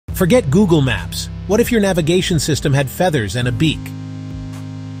Forget Google Maps. What if your navigation system had feathers and a beak?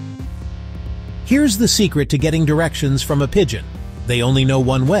 Here's the secret to getting directions from a pigeon. They only know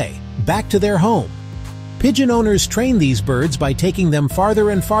one way, back to their home. Pigeon owners train these birds by taking them farther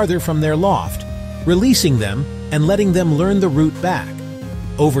and farther from their loft, releasing them, and letting them learn the route back.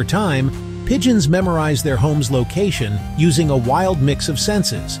 Over time, pigeons memorize their home's location using a wild mix of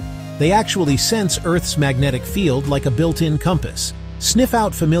senses. They actually sense Earth's magnetic field like a built-in compass, sniff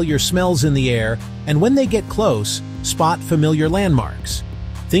out familiar smells in the air, and when they get close, spot familiar landmarks.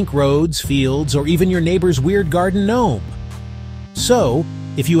 Think roads, fields, or even your neighbor's weird garden gnome. So,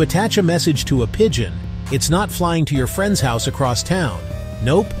 if you attach a message to a pigeon, it's not flying to your friend's house across town.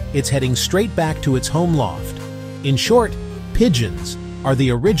 Nope, it's heading straight back to its home loft. In short, pigeons are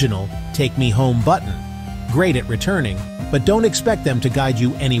the original Take Me Home button. Great at returning, but don't expect them to guide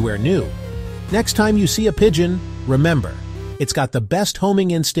you anywhere new. Next time you see a pigeon, remember, it's got the best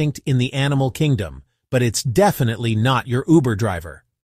homing instinct in the animal kingdom, but it's definitely not your Uber driver.